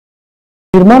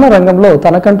నిర్మాణ రంగంలో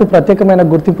తనకంటూ ప్రత్యేకమైన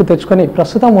గుర్తింపు తెచ్చుకొని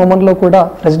ప్రస్తుతం ఓమన్లో కూడా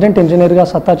రెసిడెంట్ ఇంజనీర్గా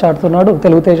సత్తా చాటుతున్నాడు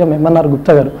తెలుగుతేజం MNR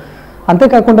గుప్తా గారు.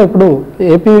 అంతేకాకుండా ఇప్పుడు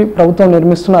ఏపీ ప్రభుత్వం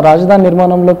నిర్మిస్తున్న రాజధాని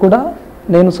నిర్మాణంలో కూడా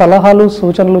నేను సలహాలు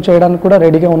సూచనలు చేయడానికి కూడా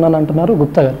రెడీగా ఉన్నాను అంటున్నారు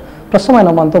గుప్తా గారు. ప్రస్తుతం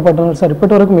ఆయన మనతో పాటు ఉన్నారు. సార్,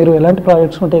 ఇప్పటివరకు మీరు ఎలాంటి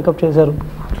ప్రాజెక్ట్స్ను టేకప్ చేశారు?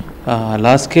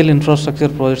 Large scale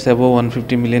infrastructure projects above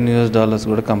 $150 million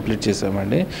కూడా కంప్లీట్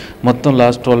చేసామండి. మొత్తం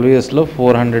last 12 yearsలో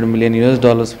 $400 million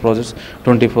projects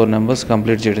 24 numbers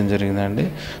complete చేయడం జరిగిందండి.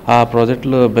 ఆ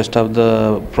ప్రాజెక్టులో best of the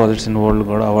projects in world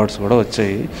కూడా అవార్డ్స్ కూడా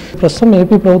వచ్చాయి. ప్రస్తుతం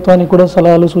ఏపీ ప్రభుత్వానికి కూడా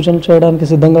సలహాలు సూచనలు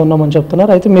చేయడానికి సిద్ధంగా ఉన్నామని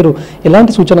చెప్తున్నారు. అయితే మీరు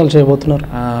ఎలాంటి సూచనలు చేయబోతున్నారు?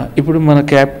 ఇప్పుడు మన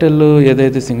క్యాపిటల్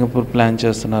ఏదైతే సింగపూర్ ప్లాన్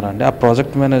చేస్తున్నారండి, ఆ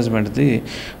ప్రాజెక్ట్ మేనేజ్మెంట్ది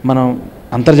మనం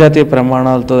అంతర్జాతీయ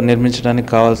ప్రమాణాలతో నిర్మించడానికి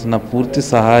కావాల్సిన పూర్తి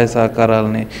సహాయ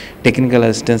సహకారాలని, టెక్నికల్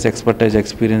అసిస్టెన్స్,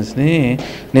 ఎక్స్పీరియన్స్ని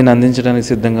నేను అందించడానికి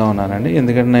సిద్ధంగా ఉన్నానండి.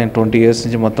 ఎందుకంటే నేను 20 years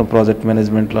నుంచి మొత్తం ప్రాజెక్ట్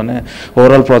మేనేజ్మెంట్లోనే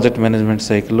ఓవరాల్ ప్రాజెక్ట్ మేనేజ్మెంట్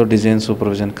సైకిల్లో డిజైన్,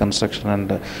 సూపర్విజన్, కన్స్ట్రక్షన్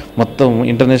అండ్ మొత్తం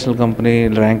international company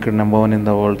ranked number 1 in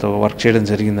the వరల్డ్తో work చేయడం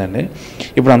జరిగిందండి.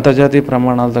 ఇప్పుడు అంతర్జాతీయ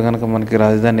ప్రమాణాలతో కనుక మనకి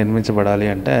రాజధాని నిర్మించబడాలి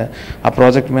అంటే ఆ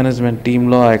ప్రాజెక్ట్ మేనేజ్మెంట్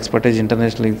టీంలో ఆ ఎక్స్పర్టైజ్,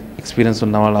 ఇంటర్నేషనల్ ఎక్స్పీరియన్స్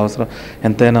ఉన్న వాళ్ళ అవసరం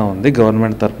ఎంతైనా ఉంది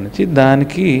గవర్నమెంట్ తరఫు నుంచి.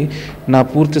 దానికి నా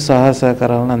పూర్తి సహాయ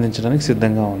సహకారాలను అందించడానికి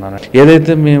సిద్ధంగా ఉన్నాను.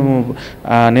 ఏదైతే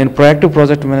నేను ప్రొయాక్టివ్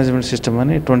ప్రాజెక్ట్ మేనేజ్మెంట్ సిస్టమ్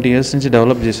అని 20 years నుంచి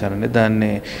డెవలప్ చేశానండి,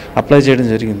 దాన్ని అప్లై చేయడం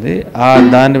జరిగింది.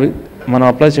 దాన్ని మనం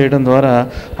అప్లై చేయడం ద్వారా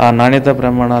ఆ నాణ్యత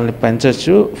ప్రమాణాలని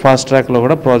పెంచవచ్చు, ఫాస్ట్ ట్రాక్లో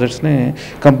కూడా ప్రాజెక్ట్స్ని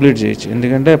కంప్లీట్ చేయొచ్చు.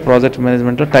 ఎందుకంటే ప్రాజెక్ట్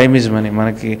మేనేజ్మెంట్లో టైమ్ ఈజ్ మనీ.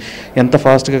 మనకి ఎంత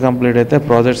ఫాస్ట్గా కంప్లీట్ అయితే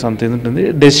ప్రాజెక్ట్స్ అంత ఇది ఉంటుంది.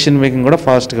 డెసిషన్ మేకింగ్ కూడా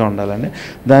ఫాస్ట్గా ఉండాలండి.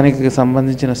 దానికి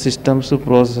సంబంధించిన సిస్టమ్స్,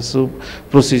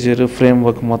 ప్రొసీజర్,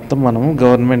 ఫ్రేమ్వర్క్ మొత్తం మనము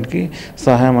గవర్నమెంట్కి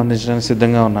సహాయం అందించడానికి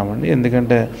సిద్ధంగా ఉన్నామండి.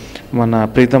 ఎందుకంటే మన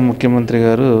ప్రీతం ముఖ్యమంత్రి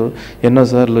గారు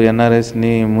ఎన్నోసార్లు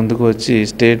NRIస్ని ముందుకు వచ్చి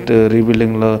స్టేట్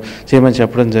రీబిల్డింగ్లో చేయమని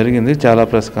చెప్పడం జరిగింది చాలా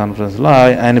ప్రెస్ కాన్ఫరెన్స్లో.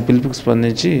 ఆయన పిలుపుకి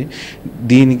స్పందించి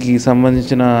దీనికి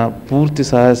సంబంధించిన పూర్తి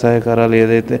సహాయ సహకారాలు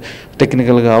ఏదైతే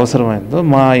టెక్నికల్గా అవసరమైందో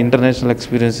మా ఇంటర్నేషనల్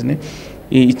ఎక్స్పీరియన్స్ని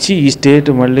ఇచ్చి ఈ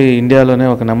స్టేట్ మళ్ళీ ఇండియాలోనే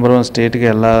ఒక నెంబర్ 1 స్టేట్కి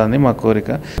వెళ్ళాలని మా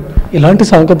కోరిక. ఇలాంటి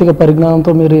సాంకేతిక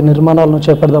పరిజ్ఞానంతో మీరు ఈ నిర్మాణాలను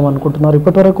చేపడదాం అనుకుంటున్నారు.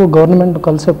 ఇప్పటివరకు గవర్నమెంట్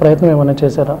కలిసే ప్రయత్నం ఏమైనా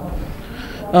చేశారా?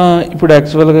 ఇప్పుడు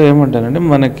యాక్చువల్గా ఏమంటానంటే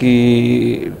మనకి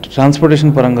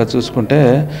ట్రాన్స్పోర్టేషన్ పరంగా చూసుకుంటే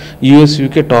US,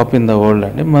 UK top in the world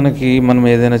అండి. మనం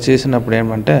ఏదైనా చేసినప్పుడు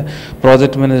ఏమంటే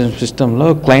ప్రాజెక్ట్ మేనేజ్మెంట్ సిస్టంలో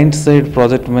client side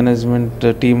project management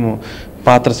team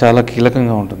పాత్ర చాలా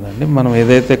కీలకంగా ఉంటుందండి. మనం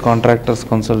ఏదైతే కాంట్రాక్టర్స్,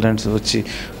 కన్సల్టెంట్స్ వచ్చి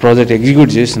ప్రాజెక్ట్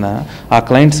ఎగ్జిక్యూట్ చేసినా ఆ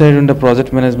క్లయింట్ సైడ్ ఉండే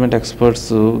ప్రాజెక్ట్ మేనేజ్మెంట్ ఎక్స్పర్ట్స్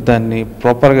దాన్ని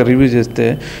ప్రాపర్గా రివ్యూ చేస్తే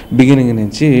బిగినింగ్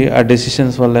నుంచి ఆ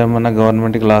డెసిషన్స్ వల్ల ఏమన్నా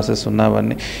గవర్నమెంట్కి లాసెస్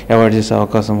ఉన్నవన్నీ అవాయిడ్ చేసే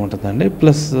అవకాశం ఉంటుందండి.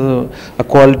 ప్లస్ ఆ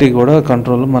క్వాలిటీ కూడా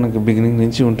కంట్రోల్ మనకి బిగినింగ్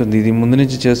నుంచి ఉంటుంది. ఇది ముందు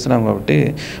నుంచి చేస్తున్నాం కాబట్టి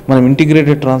మనం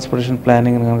ఇంటిగ్రేటెడ్ ట్రాన్స్పోర్టేషన్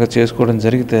ప్లానింగ్ కనుక చేసుకోవడం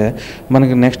జరిగితే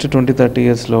మనకి నెక్స్ట్ 20-30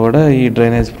 yearsలో కూడా ఈ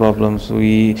డ్రైనేజ్ ప్రాబ్లమ్స్,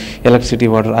 ఈ ఎలక్ట్రిసిటీ,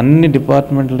 వాటర్ అన్ని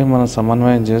డిపార్ట్మెంట్ని మనం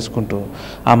సమన్వయం చేసుకుంటూ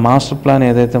ఆ మాస్టర్ ప్లాన్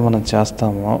ఏదైతే మనం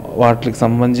చేస్తామో వాటికి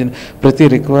సంబంధించిన ప్రతి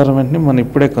రిక్వైర్మెంట్ని మనం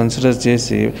ఇప్పుడే కన్సిడర్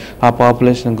చేసి ఆ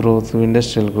పాపులేషన్ గ్రోత్,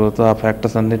 ఇండస్ట్రియల్ గ్రోత్, ఆ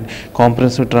ఫ్యాక్టర్స్ అన్ని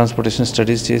కాంప్రహెన్సివ్ ట్రాన్స్పోర్టేషన్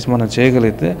స్టడీస్ చేసి మనం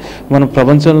చేయగలిగితే మనం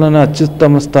ప్రపంచంలోనే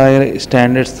అత్యుత్తమ స్థాయి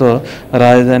స్టాండర్డ్స్తో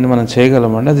రాజధాని మనం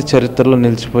చేయగలమండి. అది చరిత్రలో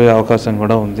నిలిచిపోయే అవకాశం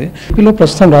కూడా ఉంది. ఏపీలో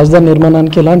ప్రస్తుతం రాజధాని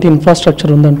నిర్మాణానికి ఎలాంటి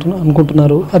ఇన్ఫ్రాస్ట్రక్చర్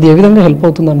అనుకుంటున్నారు? అది ఏ విధంగా హెల్ప్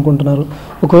అవుతుంది అనుకుంటున్నారు?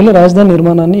 ఒకవేళ రాజధాని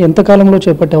నిర్మాణాన్ని ఎంతకాలంలో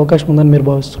చేపట్టే అవకాశం ఉందని మీరు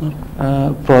భావిస్తున్నారు?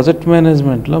 ప్రాజెక్ట్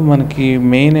మేనేజ్మెంట్లో మనకి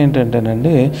మెయిన్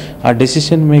ఏంటంటేనండి ఆ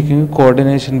decision making,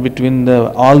 coordination between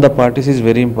all the parties is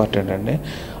very important అండి.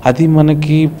 అది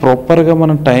మనకి ప్రాపర్గా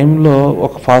మన టైంలో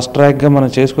ఒక ఫాస్ట్ ట్రాక్గా మనం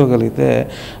చేసుకోగలిగితే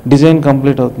డిజైన్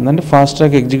కంప్లీట్ అవుతుందండి. ఫాస్ట్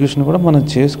ట్రాక్ ఎగ్జిక్యూషన్ కూడా మనం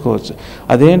చేసుకోవచ్చు.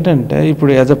 అదేంటంటే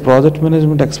ఇప్పుడు as a project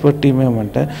management expert team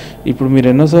ఏమంటే ఇప్పుడు మీరు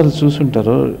ఎన్నోసార్లు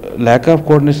చూసుంటారు, lack of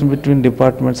coordination between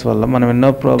departments వల్ల మనం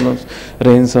ఎన్నో ప్రాబ్లమ్స్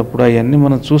రెయిన్స్ అప్పుడు అవన్నీ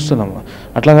మనం చూస్తున్నాము.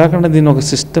 అట్లా కాకుండా దీన్ని ఒక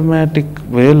సిస్టమేటిక్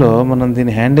వేలో మనం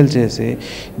దీన్ని హ్యాండిల్ చేసి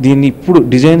దీన్ని ఇప్పుడు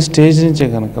డిజైన్ స్టేజ్ నుంచే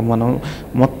కనుక మనం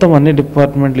మొత్తం అన్ని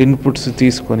డిపార్ట్మెంట్లు ఇన్పుట్స్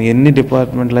తీసుకొని ఎన్ని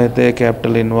డిపార్ట్మెంట్ అయితే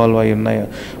క్యాపిటల్ ఇన్వాల్వ్ అయి ఉన్నాయో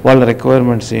వాళ్ళ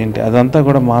రిక్వైర్మెంట్స్ ఏంటి అదంతా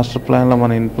కూడా మాస్టర్ ప్లాన్లో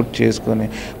మనం ఇన్పుట్ చేసుకొని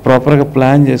ప్రాపర్గా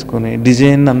ప్లాన్ చేసుకొని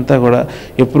డిజైన్ అంతా కూడా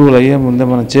అప్రూవల్ అయ్యే ముందే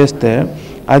మనం చేస్తే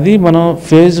అది మనం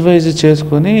ఫేజ్ వైజ్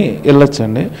చేసుకొని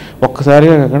వెళ్ళొచ్చండి.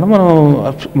 ఒక్కసారిగా కాకుండా మనం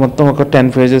మొత్తం ఒక 10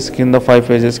 phases కింద, 5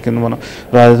 phases కింద మనం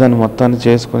రాజధాని మొత్తాన్ని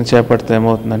చేసుకొని చేపడితే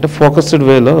ఏమవుతుందంటే ఫోకస్డ్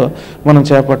వేలో మనం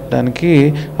చేపట్టడానికి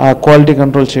ఆ క్వాలిటీ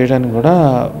కంట్రోల్ చేయడానికి కూడా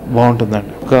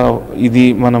బాగుంటుందండి. ఇది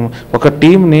మనం ఒక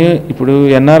టీంని ఇప్పుడు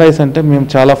NRIs అంటే మేము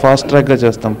చాలా ఫాస్ట్ ట్రాక్గా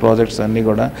చేస్తాం ప్రాజెక్ట్స్ అన్నీ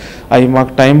కూడా. అవి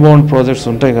మాకు టైం బౌండ్ ప్రాజెక్ట్స్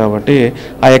ఉంటాయి కాబట్టి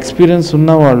ఆ ఎక్స్పీరియన్స్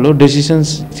ఉన్న వాళ్ళు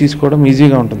డెసిషన్స్ తీసుకోవడం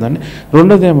ఈజీగా ఉంటుందండి.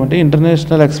 రెండోది ఏమంటే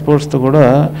ఇంటర్నేషనల్ ఇంటర్నేషనల్ ఎక్స్పర్ట్స్తో కూడా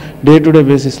డే టు డే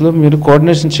బేసిస్లో మీరు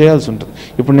కోఆర్డినేషన్ చేయాల్సి ఉంటుంది.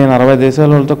 ఇప్పుడు నేను 60 దేశాల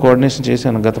వాళ్ళతో కోఆర్డినేషన్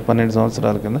చేశాను గత 12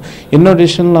 సంవత్సరాల కింద. ఎన్నో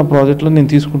డెసిషన్లు నా ప్రాజెక్ట్లో నేను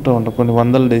తీసుకుంటూ ఉంటాను, కొన్ని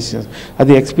వందల డెసిషన్స్.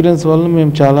 అది ఎక్స్పీరియన్స్ వల్ల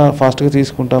మేము చాలా ఫాస్ట్గా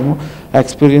తీసుకుంటాము.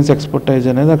 ఎక్స్పీరియన్స్ ఎక్స్పర్టైజ్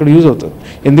అనేది అక్కడ యూజ్ అవుతుంది.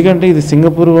 ఎందుకంటే ఇది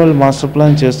సింగపూర్ వాళ్ళు మాస్టర్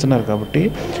ప్లాన్ చేస్తున్నారు కాబట్టి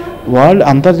వాళ్ళు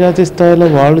అంతర్జాతీయ స్థాయిలో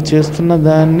వాళ్ళు చేస్తున్న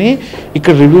దాన్ని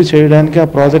ఇక్కడ రివ్యూ చేయడానికి ఆ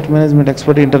project management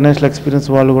expert, international experience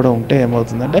వాళ్ళు కూడా ఉంటే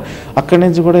ఏమవుతుందంటే అక్కడి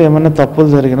నుంచి కూడా ఏమైనా తప్పులు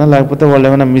జరిగినా లేకపోతే వాళ్ళు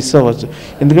ఏమైనా మిస్ అవ్వచ్చు.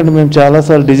 ఎందుకంటే మేము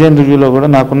చాలాసార్లు డిజైన్ రివ్యూలో కూడా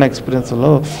నాకున్న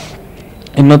ఎక్స్పీరియన్స్లో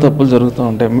ఎన్నో తప్పులు జరుగుతూ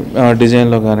ఉంటాయి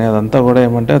డిజైన్లో కానీ. అదంతా కూడా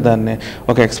ఏమంటే దాన్ని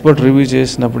ఒక ఎక్స్పర్ట్ రివ్యూ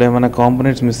చేసినప్పుడు ఏమైనా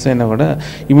కాంపోనెంట్స్ మిస్ అయినా కూడా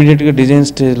ఇమీడియట్గా డిజైన్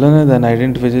స్టేజ్లోనే దాన్ని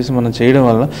ఐడెంటిఫై చేసి మనం చేయడం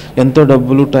వల్ల ఎంతో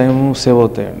డబ్బులు, టైము సేవ్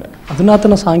అవుతాయండి.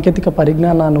 అధునాతన సాంకేతిక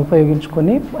పరిజ్ఞానాన్ని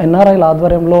ఉపయోగించుకొని ఎన్ఆర్ఐల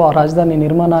ఆధ్వర్యంలో ఆ రాజధాని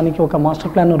నిర్మాణానికి ఒక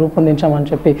మాస్టర్ ప్లాన్ను రూపొందించామని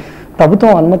చెప్పి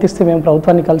ప్రభుత్వం అనుమతిస్తే మేము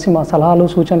ప్రభుత్వాన్ని కలిసి మా సలహాలు,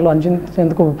 సూచనలు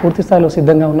అందించేందుకు పూర్తి స్థాయిలో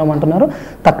సిద్ధంగా ఉన్నామంటున్నారు.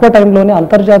 తక్కువ టైంలోనే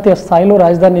అంతర్జాతీయ స్థాయిలో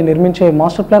రాజధానిని నిర్మించే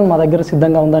మాస్టర్ ప్లాన్ మా దగ్గర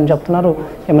సిద్ధంగా ఉందని చెప్తున్నారు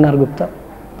MNR Gupta.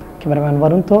 Cameraman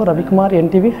వరుణ్తో Ravikumar,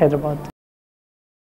 NTV, Hyderabad.